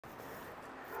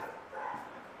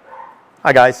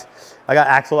Hi guys, I got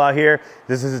Axel out here.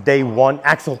 This is day one.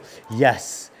 Axel,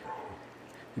 yes.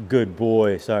 Good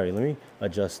boy. Sorry, let me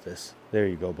adjust this. There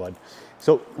you go, bud.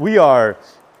 So we are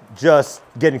just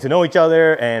getting to know each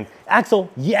other, and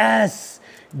Axel, yes,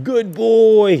 good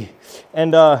boy.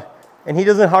 And he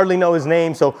doesn't hardly know his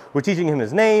name, so we're teaching him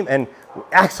his name, and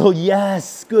Axel,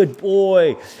 yes, good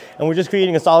boy. And we're just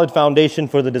creating a solid foundation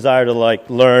for the desire to like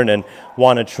learn and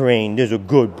want to train. There's a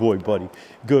good boy, buddy.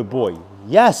 Good boy.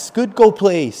 Yes, good go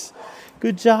place.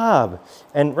 Good job.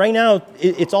 And right now,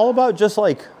 it's all about just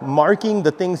like marking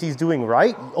the things he's doing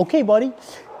right. Okay, buddy.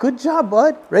 Good job,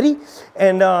 bud. Ready?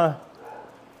 And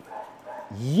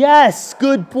yes,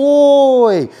 good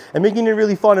boy. And making it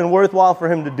really fun and worthwhile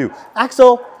for him to do.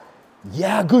 Axel,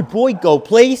 yeah, good boy. Go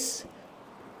place.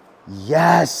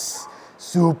 Yes,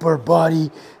 super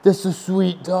buddy. That's a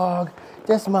sweet dog.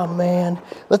 That's my man.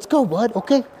 Let's go, bud.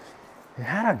 Okay.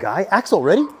 Had a guy. Axel,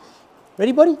 ready?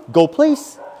 Ready, buddy? Go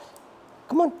place.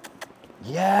 Come on.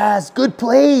 Yes, good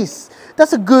place.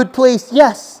 That's a good place.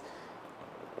 Yes.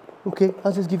 Okay,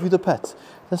 I'll just give you the pets.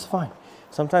 That's fine.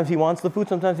 Sometimes he wants the food,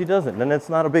 sometimes he doesn't. Then it's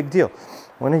not a big deal.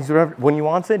 When he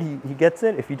wants it, he gets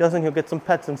it. If he doesn't, he'll get some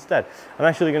pets instead. I'm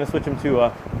actually going to switch him to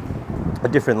a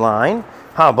different line.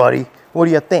 Huh, buddy? What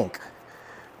do you think?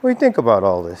 What do you think about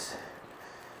all this?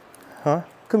 Huh?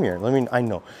 Come here. I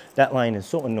know. That line is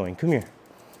so annoying. Come here.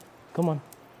 Come on.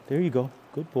 There you go.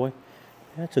 Good boy.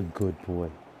 That's a good boy.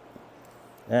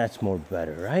 That's more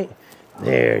better, right?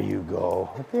 There you go.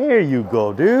 There you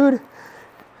go, dude.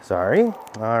 Sorry.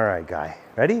 All right, guy.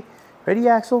 Ready? Ready,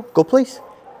 Axel? Go place.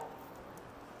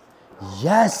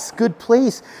 Yes, good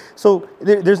place. So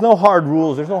there's no hard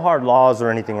rules. There's no hard laws or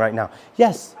anything right now.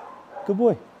 Yes. Good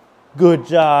boy. Good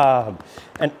job.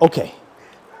 And okay.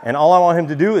 And all I want him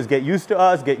to do is get used to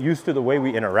us, get used to the way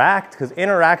we interact, because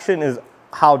interaction is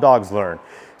how dogs learn.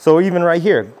 So even right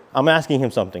here, I'm asking him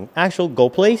something. Axel, go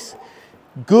place.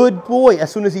 Good boy.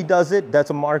 As soon as he does it, that's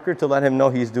a marker to let him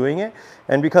know he's doing it.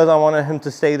 And because I wanted him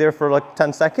to stay there for like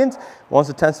 10 seconds, once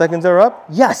the 10 seconds are up,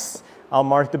 yes, I'll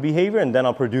mark the behavior and then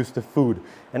I'll produce the food.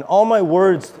 And all my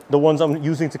words, the ones I'm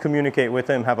using to communicate with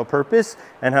him, have a purpose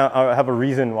and have a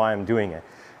reason why I'm doing it.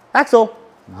 Axel,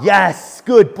 yes,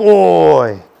 good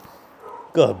boy.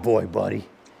 Good boy, buddy.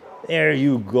 There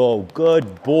you go.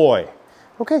 Good boy.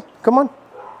 Okay, come on.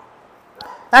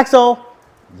 Axel,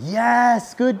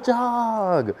 yes, good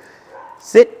dog.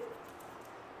 Sit.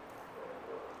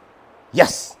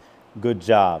 Yes, good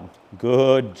job.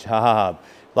 Good job.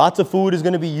 Lots of food is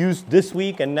going to be used this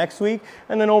week and next week,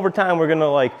 and then over time we're going to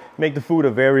like make the food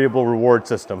a variable reward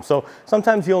system. So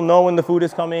sometimes you'll know when the food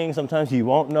is coming, sometimes you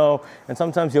won't know, and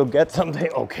sometimes you'll get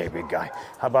something. Okay, big guy,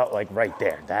 how about like right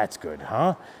there? That's good,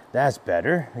 huh? That's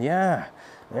better. Yeah,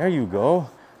 there you go.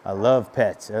 I love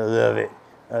pets. I love it.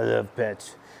 I love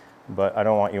pets, but I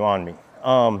don't want you on me.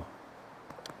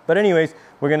 But anyways,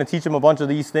 we're going to teach him a bunch of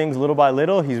these things little by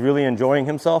little. He's really enjoying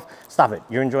himself. Stop it.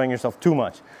 You're enjoying yourself too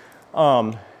much.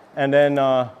 And then,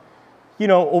 you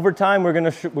know, over time, we're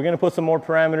gonna put some more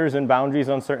parameters and boundaries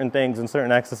on certain things and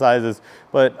certain exercises.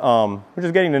 But we're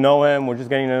just getting to know him. We're just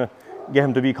getting to get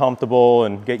him to be comfortable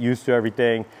and get used to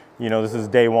everything. You know, this is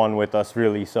day one with us,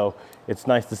 really. So it's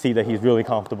nice to see that he's really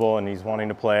comfortable and he's wanting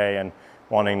to play and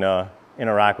wanting to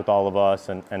interact with all of us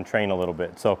and train a little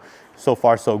bit. So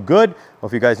far, so good.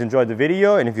 Hope you guys enjoyed the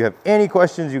video. And if you have any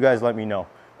questions, you guys let me know.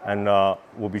 And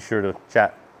we'll be sure to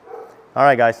chat. All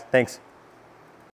right, guys. Thanks.